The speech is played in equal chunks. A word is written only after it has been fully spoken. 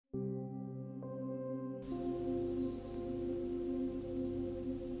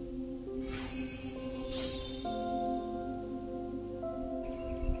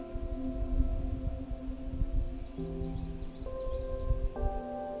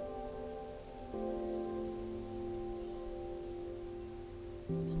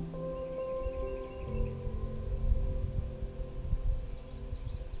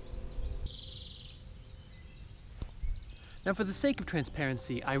Now for the sake of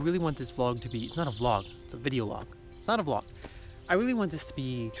transparency, I really want this vlog to be, it's not a vlog, it's a video log. It's not a vlog. I really want this to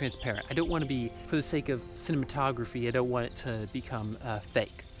be transparent. I don't want to be, for the sake of cinematography, I don't want it to become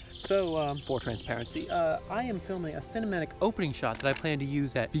fake. So for transparency, I am filming a cinematic opening shot that I plan to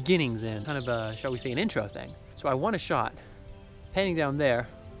use at beginnings in kind of a, shall we say, an intro thing. So I want a shot panning down there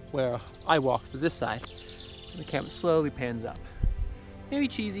where I walk to this side. And the camera slowly pans up. Maybe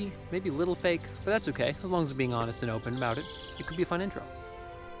cheesy, maybe a little fake, but that's okay, as long as I'm being honest and open about it. It could be a fun intro.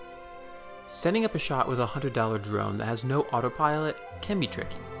 Setting up a shot with a $100 drone that has no autopilot can be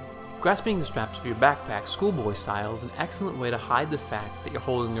tricky. Grasping the straps of your backpack schoolboy style is an excellent way to hide the fact that you're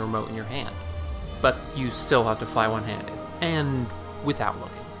holding the remote in your hand. But you still have to fly one-handed, and without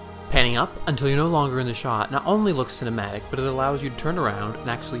looking. Panning up until you're no longer in the shot not only looks cinematic, but it allows you to turn around and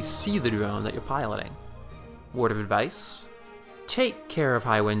actually see the drone that you're piloting. Word of advice? Take care of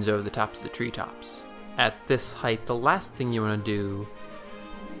high winds over the tops of the treetops. At this height, the last thing you want to do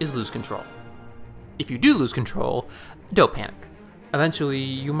is lose control. If you do lose control, don't panic. Eventually,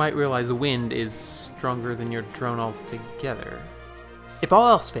 you might realize the wind is stronger than your drone altogether. If all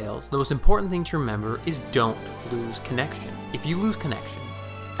else fails, the most important thing to remember is don't lose connection. If you lose connection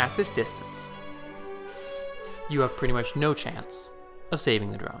at this distance, you have pretty much no chance of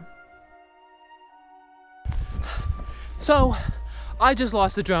saving the drone. So, I just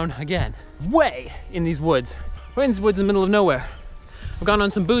lost the drone again. Way in these woods. Way in these woods in the middle of nowhere. I've gone on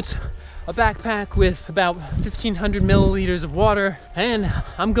some boots, a backpack with about 1,500 milliliters of water, and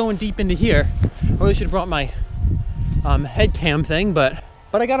I'm going deep into here. I really should have brought my head cam thing, but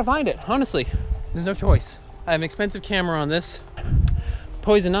I gotta find it, honestly. There's no choice. I have an expensive camera on this.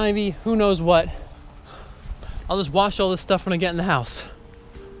 Poison ivy, who knows what. I'll just wash all this stuff when I get in the house.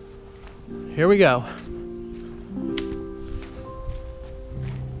 Here we go.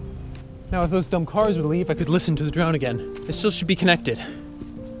 Now if those dumb cars would leave, I could listen to the drone again. It still should be connected.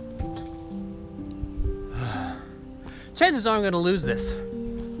 Chances are I'm gonna lose this.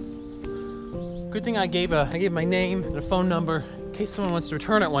 Good thing I gave my name and a phone number in case someone wants to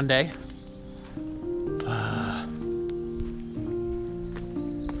return it one day.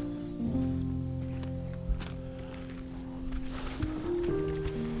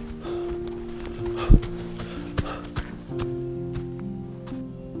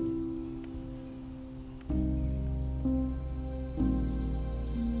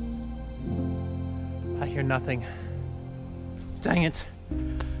 I hear nothing. Dang it.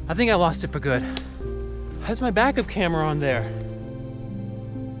 I think I lost it for good. Has my backup camera on there?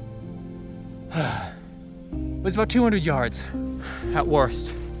 It's about 200 yards, at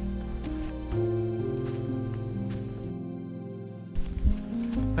worst.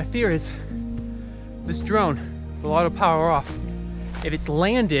 My fear is this drone will auto power off. If it's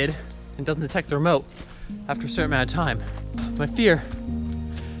landed and doesn't detect the remote after a certain amount of time, my fear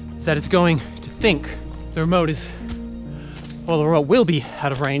is that it's going to think the remote is, well, the remote will be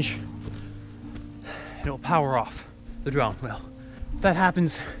out of range and it will power off. The drone will. If that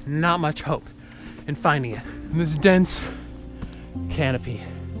happens, not much hope in finding it in this dense canopy.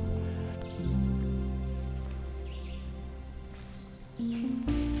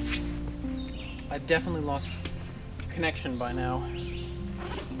 I've definitely lost connection by now.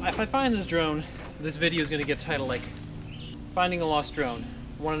 If I find this drone, this video is going to get titled like Finding a Lost Drone,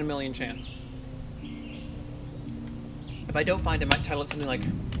 1 in a million chance. If I don't find it, I might title it something like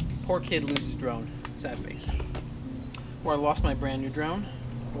Poor Kid Loses Drone, sad face. Or I lost my brand new drone.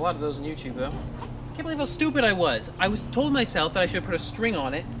 There's a lot of those on YouTube though. Can't believe how stupid I was. I told myself that I should put a string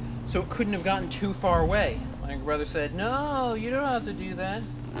on it so it couldn't have gotten too far away. My brother said, no, you don't have to do that.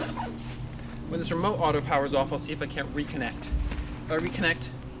 When this remote auto powers off, I'll see if I can't reconnect. If I reconnect,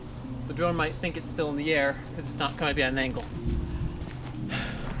 the drone might think it's still in the air because it's not going to be at an angle.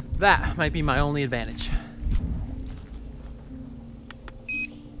 That might be my only advantage.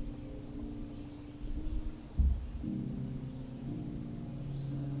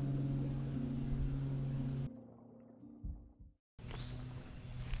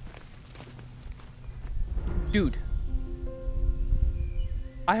 Dude,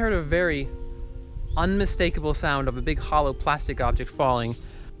 I heard a very unmistakable sound of a big hollow plastic object falling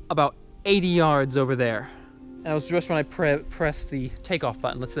about 80 yards over there. And it was just when I pressed the takeoff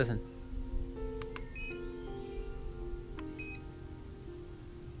button. Let's listen.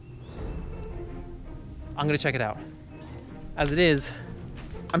 I'm gonna check it out. As it is,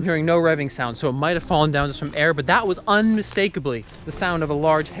 I'm hearing no revving sound, so it might have fallen down just from air, but that was unmistakably the sound of a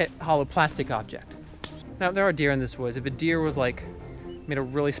large hollow plastic object. Now, there are deer in this woods. If a deer was like, made a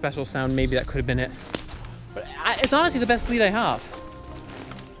really special sound, maybe that could have been it. But it's honestly the best lead I have.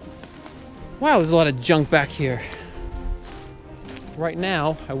 Wow, there's a lot of junk back here. right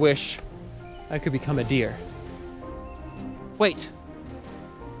now, I wish I could become a deer. Wait,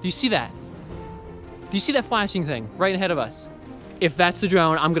 do you see that? Do you see that flashing thing right ahead of us? If that's the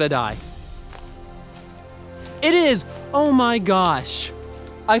drone, I'm gonna die. It is, oh my gosh.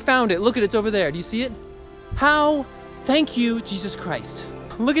 I found it, look at it, it's over there, do you see it? How, thank you, Jesus Christ.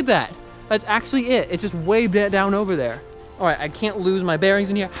 Look at that, that's actually it. It's just way down over there. All right, I can't lose my bearings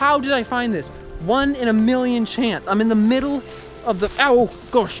in here. How did I find this? 1 in a million chance. I'm in the middle of the, ow,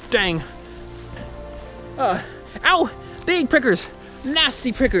 gosh dang. Ow, big prickers,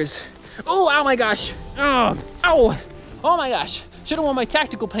 nasty prickers. Oh, ow my gosh, oh my gosh. Should've worn my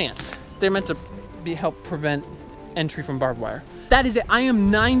tactical pants. They're meant to help prevent entry from barbed wire. That is it, I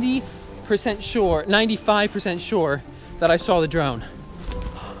am 90% sure, 95% sure that I saw the drone.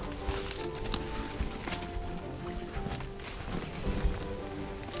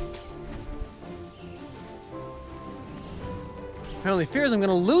 My only fear is I'm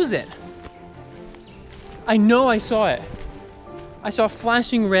gonna lose it. I know I saw it. I saw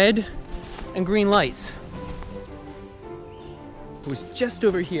flashing red and green lights. It was just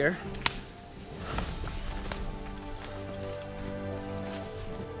over here.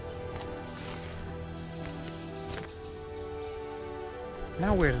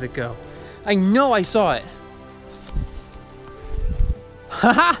 Now where did it go? I know I saw it.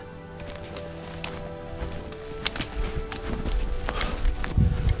 Haha!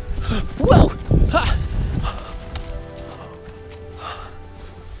 Whoa! Ha!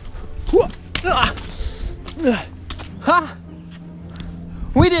 Ha!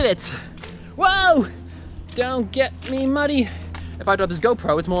 We did it! Whoa! Don't get me muddy. If I drop this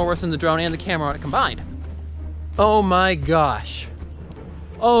GoPro, it's more worth than the drone and the camera on it combined. Oh my gosh.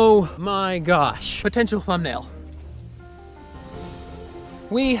 Oh my gosh. Potential thumbnail.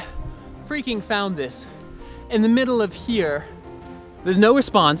 We freaking found this in the middle of here. There's no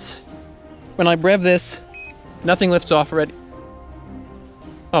response. When I rev this, nothing lifts off already.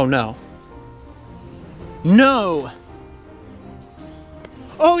 Oh no. No!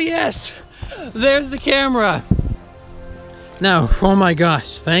 Oh yes! There's the camera! Now, oh my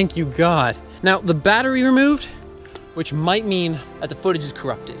gosh, thank you God. Now, the battery removed, which might mean that the footage is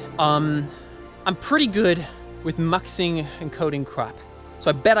corrupted. I'm pretty good with muxing and coding crap, so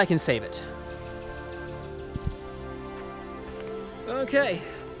I bet I can save it. Okay,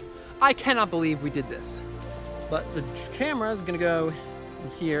 I cannot believe we did this, but the camera is gonna go in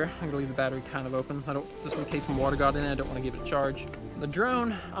here. I'm gonna leave the battery kind of open. Just in case some water got in it, I don't want to give it a charge. The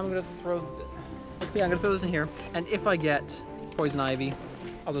drone, I'm gonna throw this in here, and if I get poison ivy,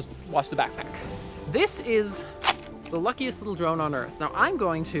 I'll just wash the backpack. This is the luckiest little drone on earth. Now I'm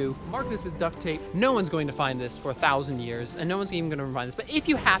going to mark this with duct tape. No one's going to find this for 1,000 years, and no one's even gonna find this, but if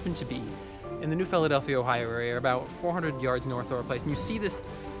you happen to be in the New Philadelphia, Ohio area, about 400 yards north of our place, and you see this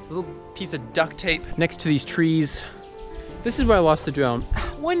little piece of duct tape next to these trees, this is where I lost the drone.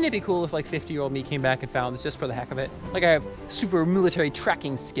 Wouldn't it be cool if like 50-year-old me came back and found this just for the heck of it? Like I have super military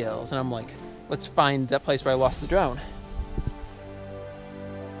tracking skills, and I'm like, let's find that place where I lost the drone.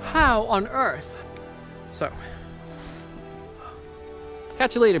 How on earth? So,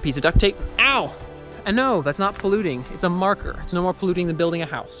 catch you later, piece of duct tape. Ow! And no, that's not polluting. It's a marker. It's no more polluting than building a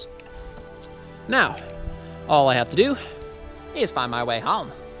house. Now, all I have to do is find my way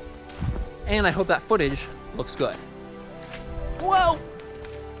home. And I hope that footage looks good. Whoa!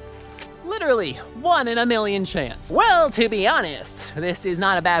 Literally 1 in a million chance. Well, to be honest, this is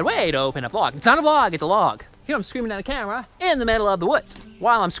not a bad way to open a vlog. It's not a vlog, it's a log. Here I'm screaming at a camera in the middle of the woods.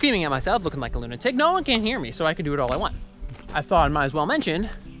 While I'm screaming at myself, looking like a lunatic, no one can hear me, so I can do it all I want. I thought I might as well mention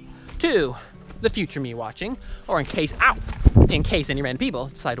to the future me watching, or in case any random people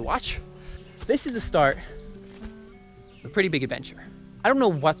decide to watch, this is the start of a pretty big adventure. I don't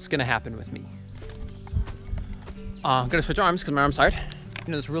know what's gonna happen with me. I'm gonna switch arms because my arm's tired.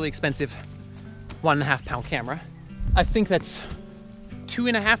 You know, this really expensive 1.5 pound camera. I think that's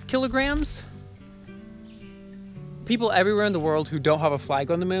 2.5 kilograms. People everywhere in the world who don't have a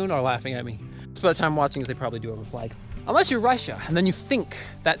flag on the moon are laughing at me. So by the time watching this, they probably do have a flag. Unless you're Russia, and then you think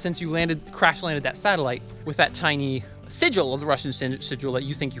that since you crash landed that satellite with that tiny sigil of the Russian sigil that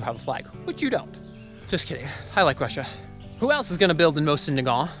you think you have a flag, which you don't. Just kidding, I like Russia. Who else is gonna build the most in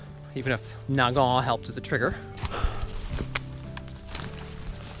Nagan? Even if Nagan helped with the trigger.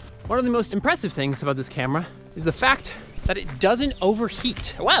 One of the most impressive things about this camera is the fact that it doesn't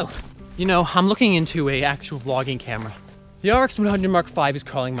overheat. Wow! You know, I'm looking into an actual vlogging camera. The RX 100 Mark V is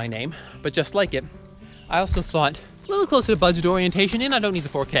calling my name, but just like it, I also thought a little closer to budget orientation, and I don't need the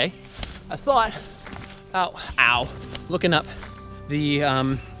 4K. I thought, looking up the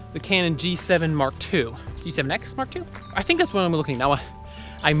Canon G7 Mark II. G7X Mark II? I think that's what I'm looking at. Now,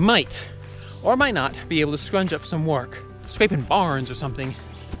 I might, or might not, be able to scrunch up some work. Scraping barns or something.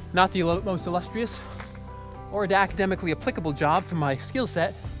 Not the most illustrious or academically applicable job for my skill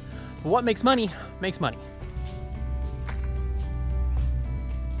set, but what makes money, makes money.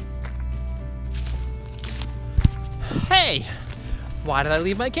 Hey, why did I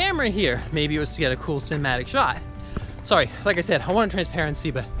leave my camera here? Maybe it was to get a cool cinematic shot. Sorry, like I said, I wanted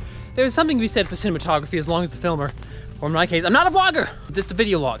transparency, but there's something to be said for cinematography as long as the filmer, or in my case, I'm not a vlogger, just a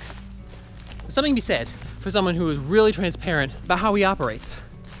video log. There's something to be said for someone who is really transparent about how he operates.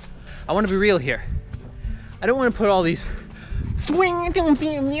 I want to be real here. I don't want to put all these swing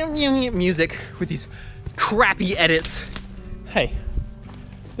music with these crappy edits. Hey,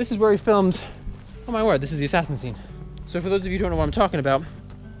 this is where he filmed, oh my word, this is the assassin scene. So for those of you who don't know what I'm talking about,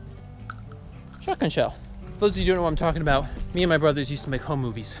 shotgun shell. For those of you who don't know what I'm talking about, me and my brothers used to make home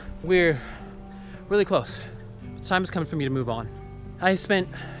movies. We're really close. The time has come for me to move on. I spent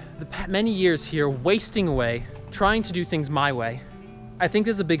the many years here wasting away, trying to do things my way. I think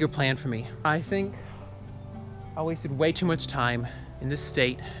there's a bigger plan for me. I think I wasted way too much time in this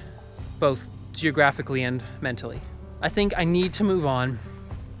state, both geographically and mentally. I think I need to move on.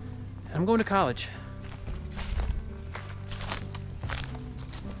 I'm going to college.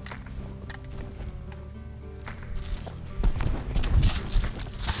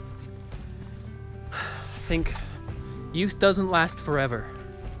 I think youth doesn't last forever.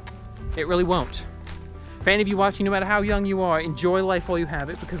 It really won't. For any of you watching, no matter how young you are, enjoy life while you have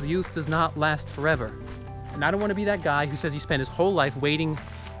it, because youth does not last forever. And I don't want to be that guy who says he spent his whole life waiting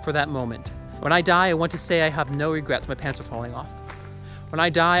for that moment. When I die, I want to say I have no regrets. My pants are falling off. When I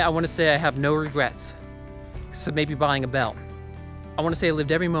die, I want to say I have no regrets, except maybe buying a belt. I want to say I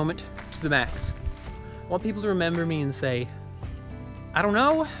lived every moment to the max. I want people to remember me and say, I don't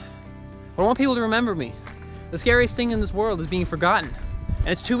know, but I want people to remember me. The scariest thing in this world is being forgotten, and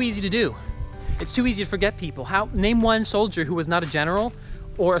it's too easy to do. It's too easy to forget people. Name one soldier who was not a general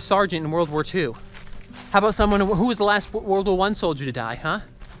or a sergeant in World War II. How about someone who was the last World War I soldier to die, huh?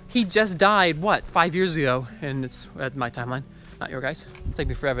 He just died, what, 5 years ago, and it's at my timeline, not your guys. It'll take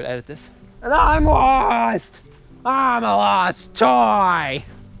me forever to edit this. And I'm lost! I'm a lost toy!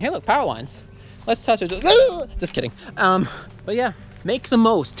 Hey look, power lines. Let's touch it. Just kidding. But yeah, make the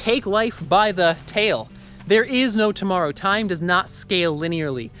most. Take life by the tail. There is no tomorrow. Time does not scale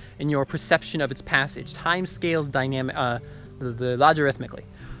linearly in your perception of its passage. Time scales logarithmically.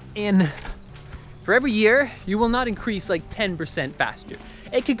 And for every year, you will not increase like 10% faster.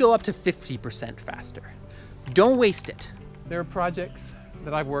 It could go up to 50% faster. Don't waste it. There are projects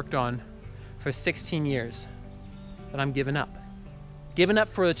that I've worked on for 16 years that I'm giving up. Giving up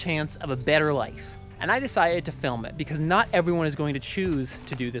for the chance of a better life. And I decided to film it because not everyone is going to choose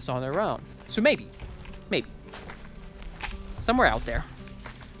to do this on their own. So maybe, somewhere out there,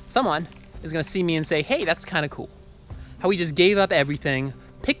 someone is gonna see me and say, hey, that's kind of cool. How we just gave up everything,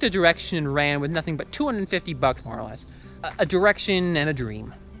 picked a direction and ran with nothing but 250 bucks more or less. A direction and a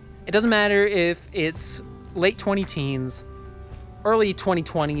dream. It doesn't matter if it's late 20-teens, early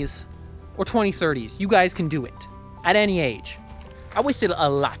 2020s, or 2030s. You guys can do it at any age. I wasted a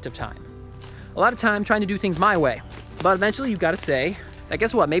lot of time. A lot of time trying to do things my way. But eventually you've got to say that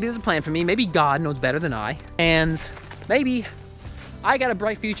guess what, maybe there's a plan for me, maybe God knows better than I, and maybe I got a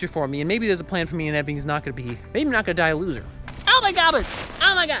bright future for me, and maybe there's a plan for me and everything's not gonna be, maybe I'm not gonna die a loser. Oh my God,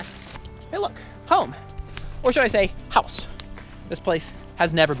 oh my God. Hey look, home. Or should I say, house. This place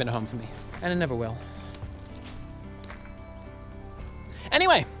has never been a home for me, and it never will.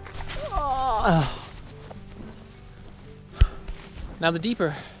 Anyway. Now the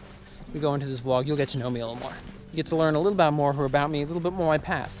deeper we go into this vlog, you'll get to know me a little more. You get to learn a little bit more about me, a little bit more my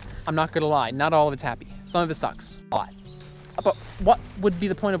past. I'm not gonna lie, not all of it's happy. Some of it sucks, a lot. But what would be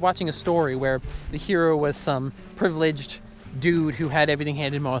the point of watching a story where the hero was some privileged dude who had everything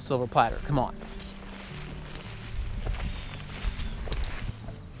handed him on a silver platter? Come on.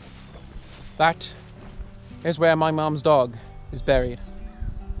 That is where my mom's dog is buried.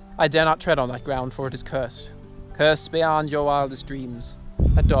 I dare not tread on that ground, for it is cursed. Cursed beyond your wildest dreams.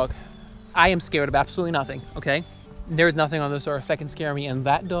 That dog. I am scared of absolutely nothing, okay? There is nothing on this earth that can scare me, and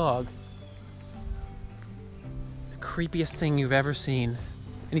that dog, the creepiest thing you've ever seen.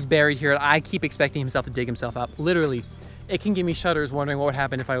 And he's buried here, and I keep expecting himself to dig himself up. Literally, it can give me shudders wondering what would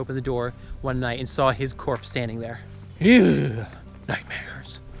happen if I opened the door one night and saw his corpse standing there. Ew,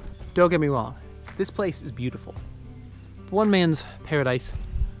 nightmares. Don't get me wrong, this place is beautiful. One man's paradise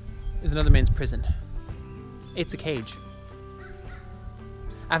is another man's prison. It's a cage.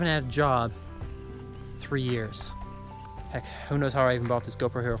 I haven't had a job 3 years. Heck, who knows how I even bought this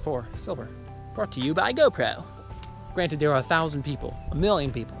GoPro Hero 4 Silver. Brought to you by GoPro. Granted, there are 1,000 people,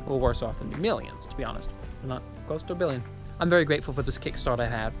 1,000,000 people, who are worse off than me. Millions, to be honest. Not close to 1 billion. I'm very grateful for this kickstart I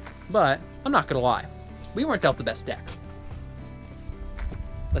had, but I'm not gonna lie. We weren't dealt the best deck.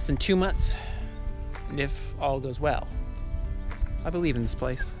 Less than 2 months, and if all goes well, I believe in this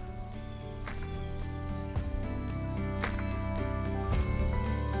place.